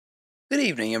Good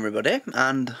evening everybody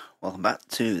and welcome back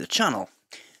to the channel.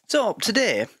 So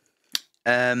today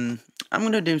I'm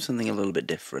going to do something a little bit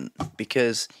different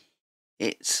because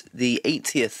it's the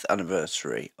 80th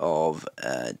anniversary of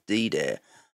D-Day,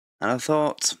 and I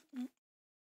thought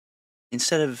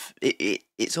instead of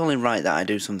it's only right that I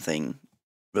do something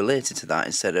related to that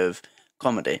instead of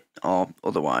comedy or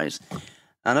otherwise.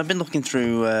 And I've been looking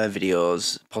through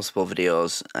videos, possible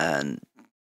videos, and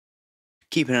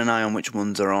keeping an eye on which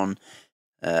ones are on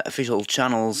official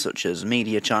channels such as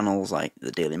media channels like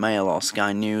the Daily Mail or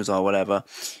Sky News or whatever,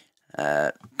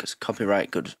 because copyright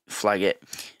could flag it.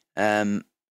 And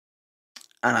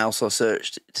I also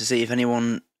searched to see if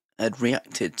anyone had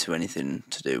reacted to anything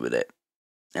to do with it.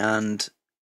 And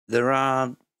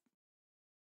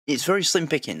it's very slim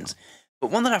pickings.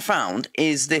 But one that I found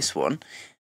is this one.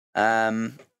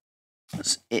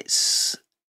 It's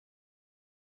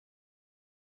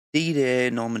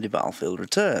D-Day Normandy Battlefield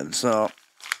Return. So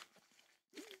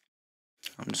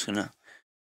I'm just going to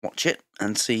watch it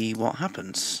and see what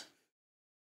happens.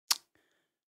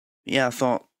 Yeah, I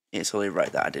thought it's only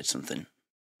right that I did something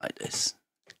like this.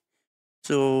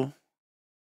 So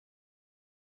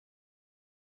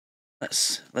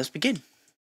let's begin.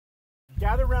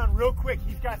 Gather around real quick.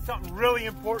 He's got something really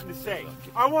important to say.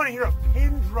 I want to hear a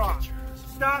pin drop.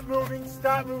 Stop moving,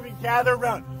 gather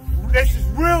around. This is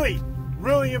really,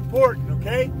 really important,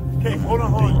 okay? Okay, hold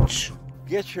on.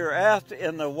 Get your ass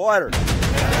in the water.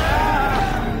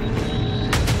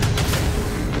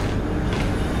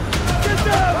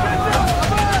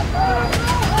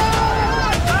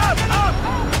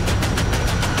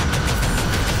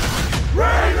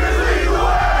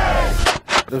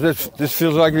 This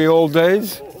feels like the old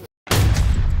days?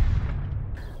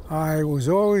 I was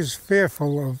always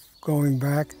fearful of going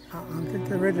back. I could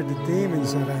get rid of the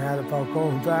demons that I had about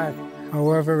going back.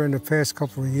 However, in the past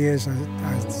couple of years,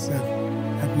 I said,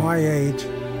 at my age,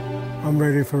 I'm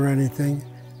ready for anything.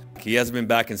 He hasn't been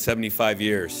back in 75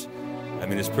 years. I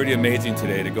mean, it's pretty amazing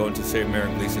today to go into St.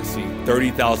 Mary Police and see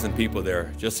 30,000 people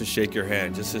there just to shake your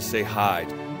hand, just to say hi.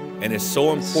 And it's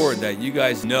so important that you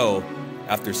guys know,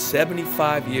 after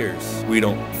 75 years, we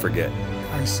don't forget.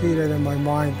 I see that in my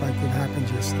mind like it happened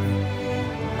yesterday.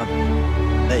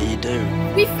 There you do.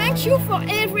 We thank you for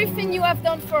everything you have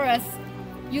done for us.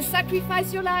 You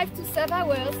sacrificed your life to save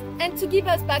ours and to give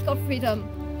us back our freedom.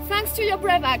 Thanks to your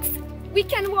brave acts, we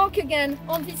can walk again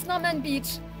on this Normandy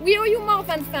beach. We owe you more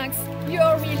than thanks.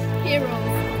 You're real heroes.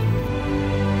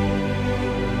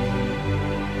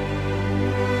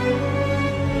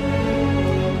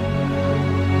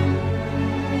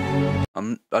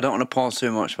 I don't want to pause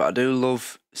too much, but I do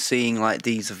love seeing like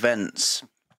these events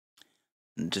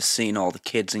and just seeing all the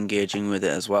kids engaging with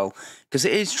it as well. Because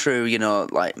it is true, you know,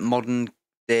 like modern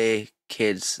day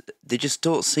kids, they just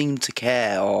don't seem to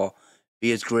care or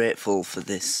be as grateful for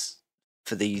these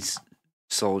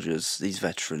soldiers, these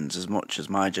veterans, as much as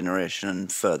my generation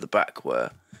and further back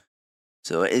were.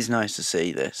 So it is nice to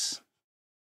see this.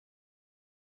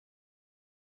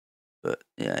 But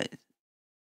yeah, I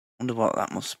wonder what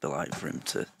that must be like for him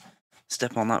to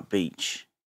step on that beach.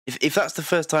 If that's the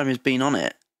first time he's been on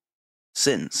it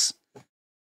since,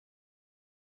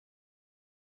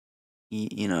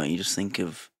 you know, you just think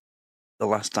of the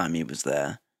last time he was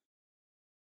there.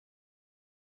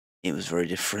 It was very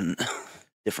different,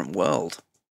 different world.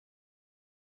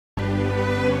 They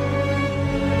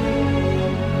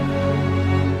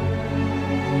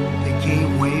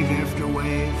came wave after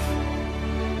wave,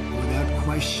 without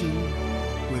question,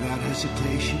 without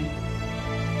hesitation,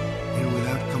 and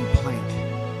without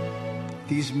complaint.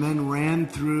 These men ran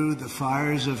through the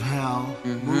fires of hell,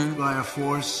 moved by a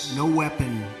force no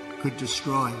weapon could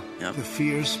destroy. Yep. The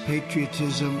fierce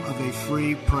patriotism of a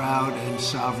free, proud, and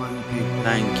sovereign people.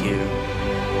 Thank you.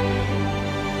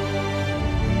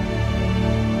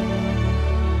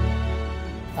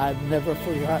 I've never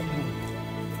forgotten them,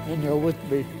 and you're with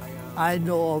me. I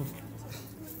know of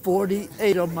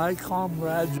 48 of my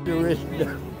comrades are in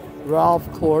there.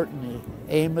 Ralph Courtney,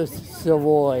 Amos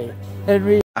Savoy,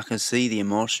 Henry. I can see the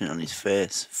emotion on his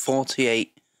face.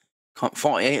 48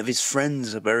 of his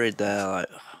friends are buried there. Like,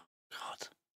 oh, God.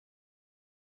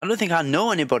 I don't think I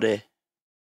know anybody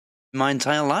in my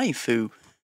entire life who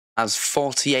has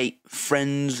 48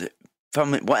 friends,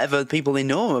 family, whatever people they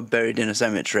know are buried in a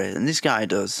cemetery. And this guy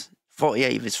does.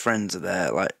 48 of his friends are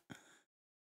there. Like,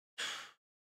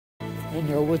 and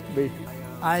you're with me.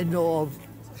 I know of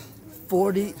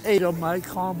 48 of my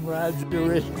comrades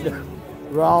are in there.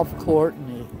 Ralph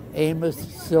Courtney, Amos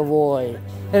Savoy,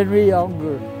 Henry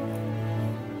Younger.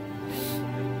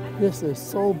 This is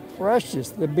so precious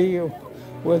to be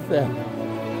with them.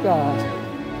 God,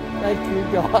 thank you,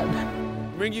 God.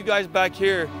 bring you guys back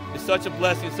here is such a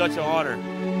blessing, such an honor.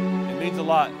 It means a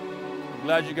lot. I'm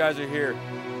glad you guys are here.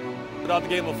 Without the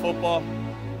game of football,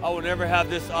 I would never have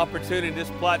this opportunity,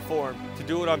 this platform to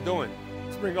do what I'm doing.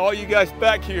 To bring all you guys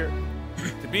back here,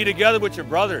 to be together with your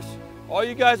brothers. All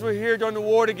you guys were here during the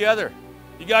war together.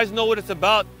 You guys know what it's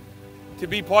about to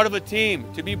be part of a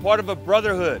team, to be part of a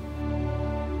brotherhood.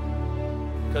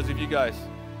 Because of you guys,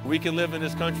 we can live in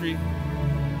this country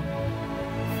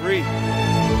free.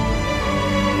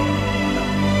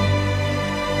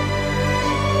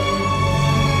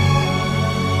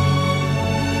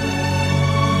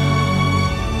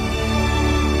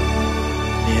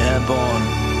 Yeah, born.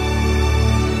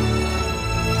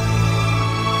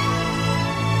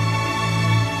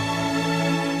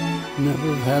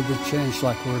 Never had the chance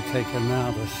like we're taking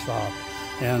now to stop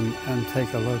and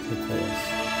take a look at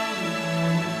this.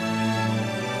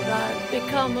 I've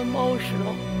become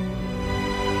emotional.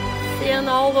 Seeing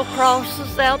all the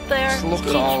crosses out there, Just look at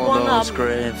each all of one those of them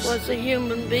graves. was a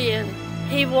human being.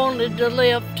 He wanted to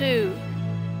live too.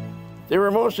 They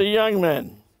were mostly young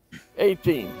men,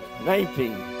 18,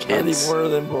 19, Kids. more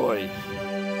than boys.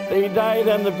 They died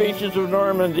on the beaches of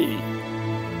Normandy,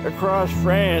 across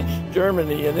France,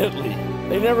 Germany, and Italy.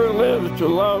 They never lived to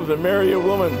love and marry a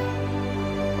woman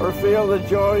or feel the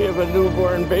joy of a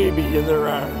newborn baby in their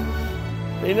arms.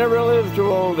 They never lived to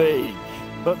old age,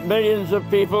 but millions of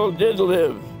people did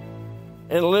live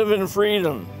and live in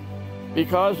freedom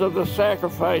because of the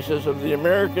sacrifices of the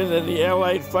American and the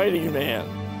Allied fighting man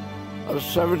of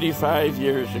 75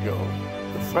 years ago.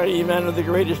 The fighting men of the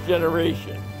greatest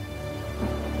generation.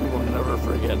 We will never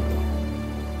forget them.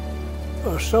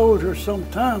 A soldier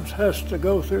sometimes has to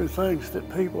go through things that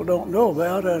people don't know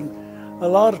about, and a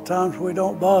lot of times we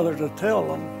don't bother to tell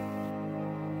them.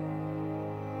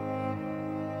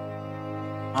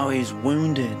 Oh, he's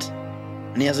wounded.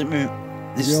 And he hasn't moved.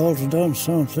 Y'all's done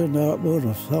something that I would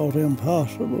have thought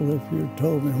impossible if you'd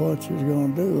told me what you was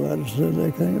going to do. I'd have said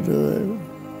they can't do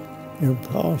it.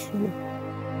 Impossible.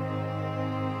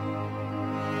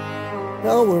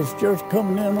 I was just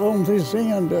coming in on this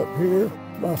end up here.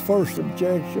 My first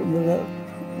objection to that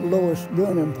lowest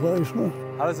gun emplacement.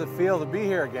 How does it feel to be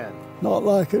here again? Not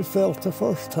like it felt the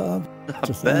first time.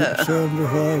 To think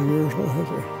 75 years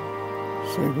later,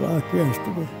 seemed like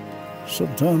yesterday.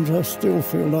 Sometimes I still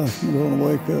feel like I'm going to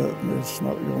wake up and it's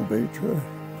not going to be true.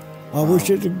 I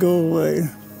wish it'd go away.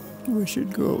 I wish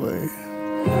it'd go away.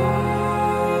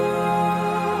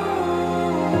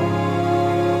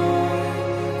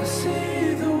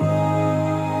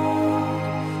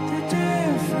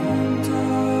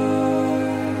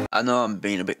 I know I'm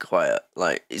being a bit quiet.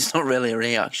 Like, it's not really a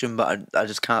reaction, but I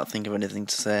just can't think of anything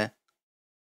to say.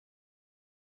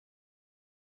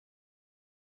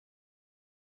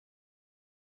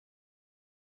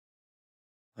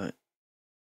 Like,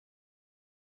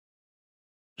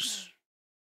 just...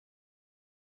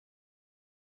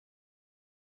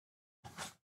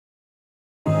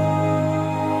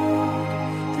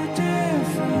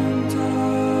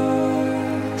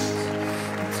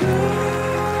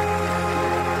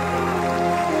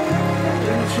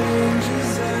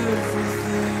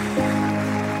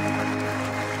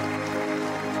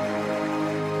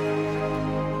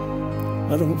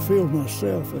 I don't feel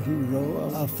myself a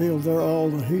hero. I feel they're all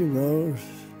the heroes.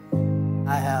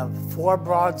 I have 4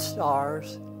 Bronze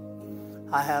Stars.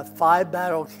 I have 5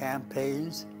 battle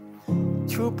campaigns,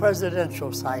 2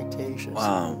 presidential citations.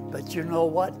 Wow. But you know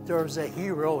what? There's a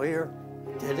hero here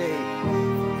today.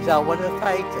 I want to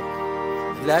thank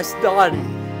him. That's Donnie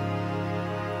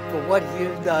for what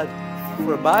you've done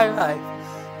for my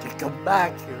life to come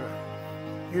back here.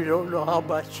 You don't know how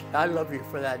much I love you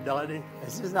for that, Donnie.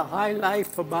 This is a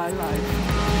highlight of my life.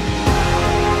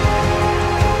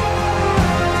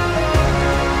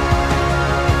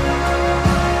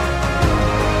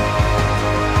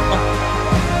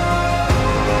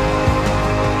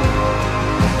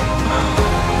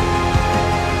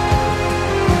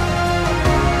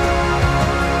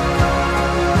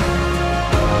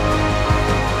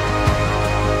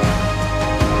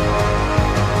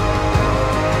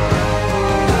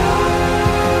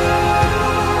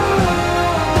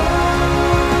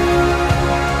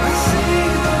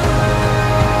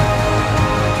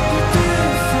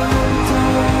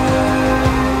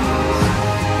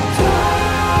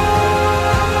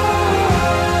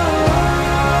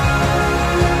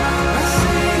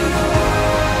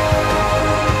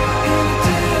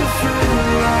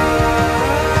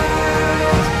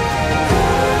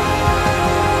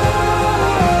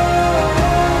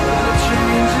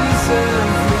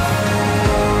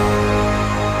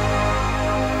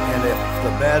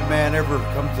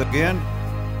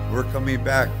 we're coming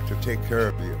back to take care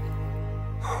of you.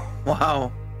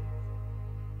 Wow.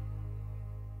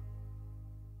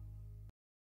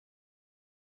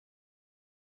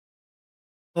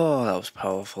 Oh, that was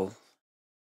powerful.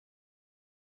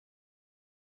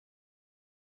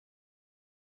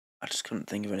 I just couldn't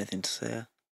think of anything to say.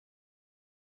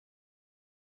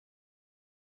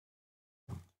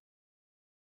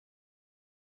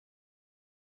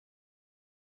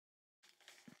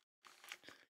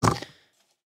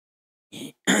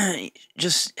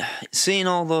 Just seeing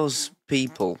all those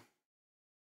people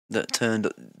that turned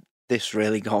up, this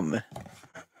really got me.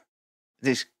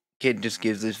 This kid just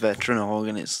gives this veteran a hug,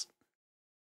 and it's...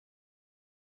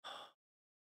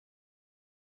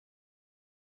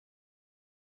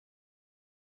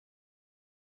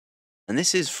 And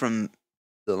this is from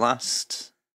the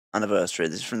last anniversary.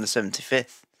 This is from the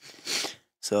 75th.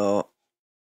 So,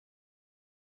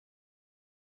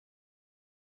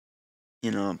 you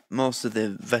know, most of the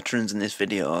veterans in this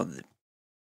video are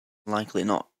likely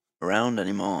not around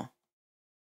anymore.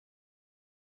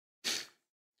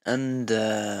 And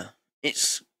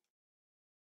it's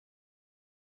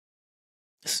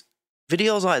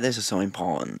videos like this are so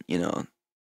important, you know,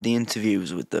 the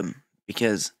interviews with them,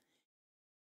 because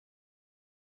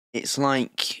it's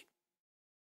like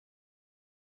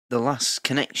the last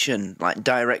connection, like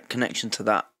direct connection to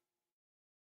that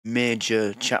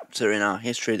major chapter in our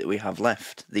history that we have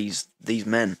left, these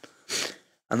men.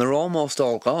 And they're almost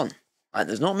all gone. Like,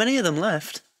 there's not many of them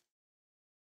left.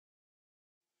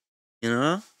 You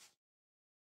know?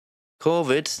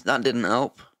 COVID, that didn't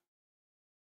help.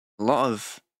 A lot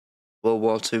of World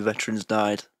War II veterans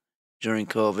died during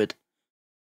COVID.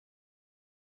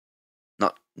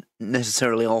 Not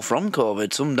necessarily all from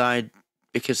COVID. Some died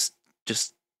because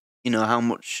just, you know, how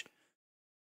much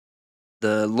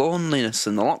the loneliness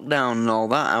and the lockdown and all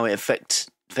that, how it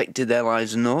affected their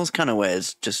lives in those kind of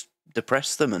ways, just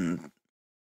depressed them. And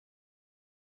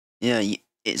yeah,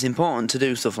 it's important to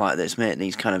do stuff like this, make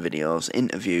these kind of videos,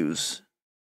 interviews.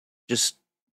 Just,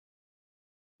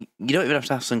 you don't even have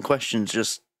to ask them questions,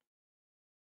 just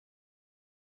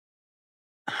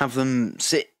have them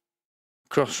sit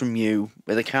across from you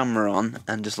with a camera on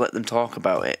and just let them talk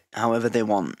about it however they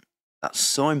want. That's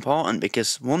so important,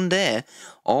 because one day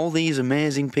all these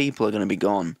amazing people are going to be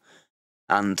gone,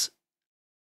 and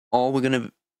all we're going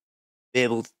to be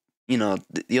able, you know,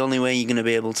 the only way you're going to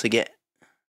be able to get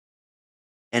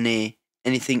any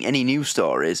new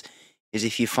stories is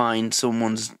if you find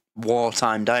someone's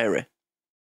wartime diary.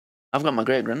 I've got my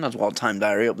great-granddad's wartime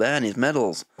diary up there and his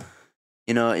medals.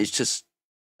 You know, it's just,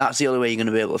 that's the only way you're going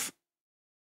to be able to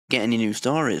get any new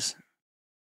stories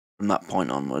from that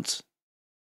point onwards.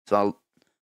 So,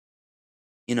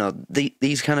 you know,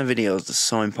 these kind of videos are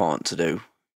so important to do.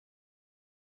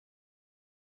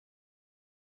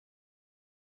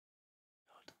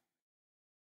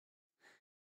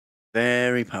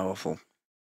 Very powerful.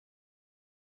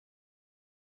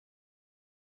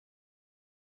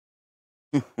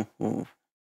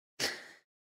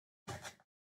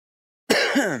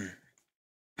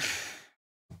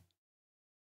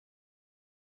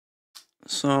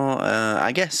 So,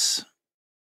 I guess...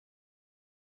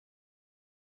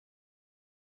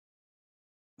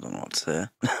 I don't know what to say.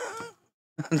 I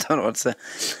don't know what to say.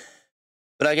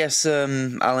 But I guess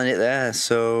I'll end it there.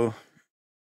 So,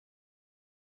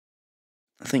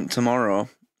 I think tomorrow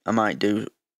I might do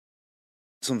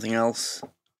something else.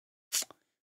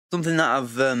 Something that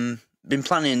I've been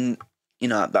planning, you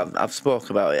know, I've spoke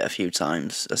about it a few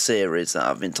times. A series that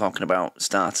I've been talking about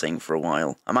starting for a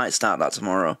while. I might start that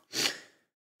tomorrow.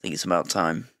 I think it's about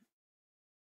time.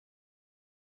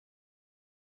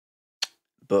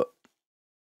 But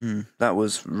that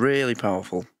was really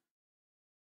powerful.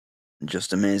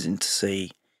 Just amazing to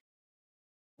see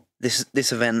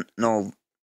this event and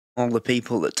all the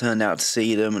people that turned out to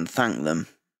see them and thank them,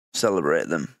 celebrate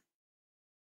them.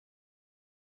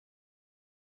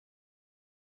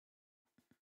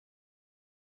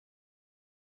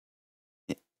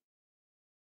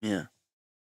 Yeah,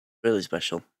 really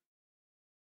special.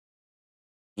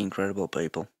 Incredible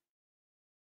people.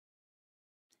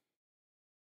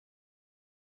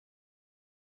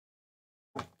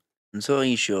 And so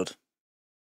you should.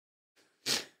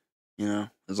 You know,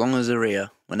 as long as they're here,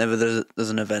 whenever there's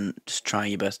an event, just try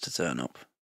your best to turn up.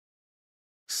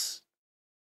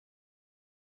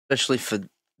 Especially for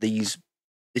the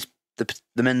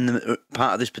men that are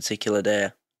part of this particular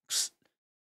day.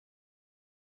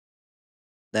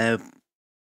 Their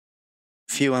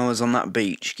few hours on that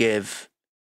beach gave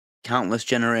countless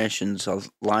generations a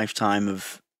lifetime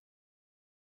of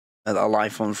a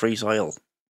life on free soil.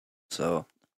 So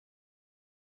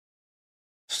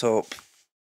So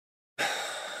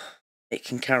it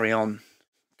can carry on,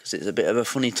 because it's a bit of a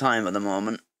funny time at the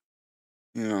moment,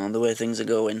 you know, the way things are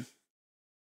going.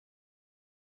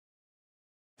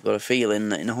 I've got a feeling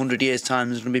that in 100 years' time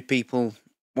there's going to be people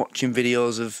watching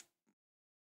videos of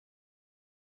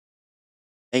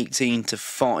 18 to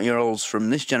 40-year-olds from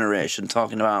this generation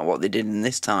talking about what they did in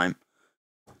this time.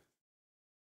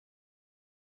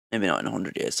 Maybe not in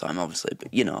 100 years' time, obviously,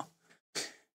 but you know.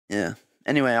 Yeah.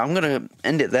 Anyway, I'm going to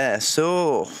end it there.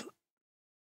 So,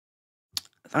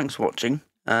 thanks for watching.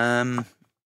 And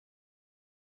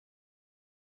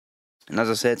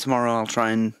as I said, tomorrow I'll try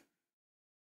and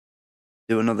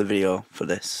do another video for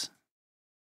this.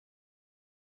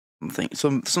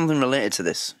 Something related to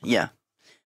this, yeah.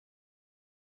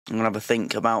 I'm going to have a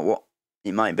think about what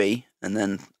it might be, and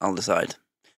then I'll decide.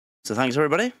 So thanks,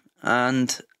 everybody,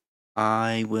 and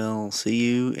I will see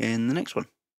you in the next one.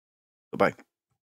 Goodbye.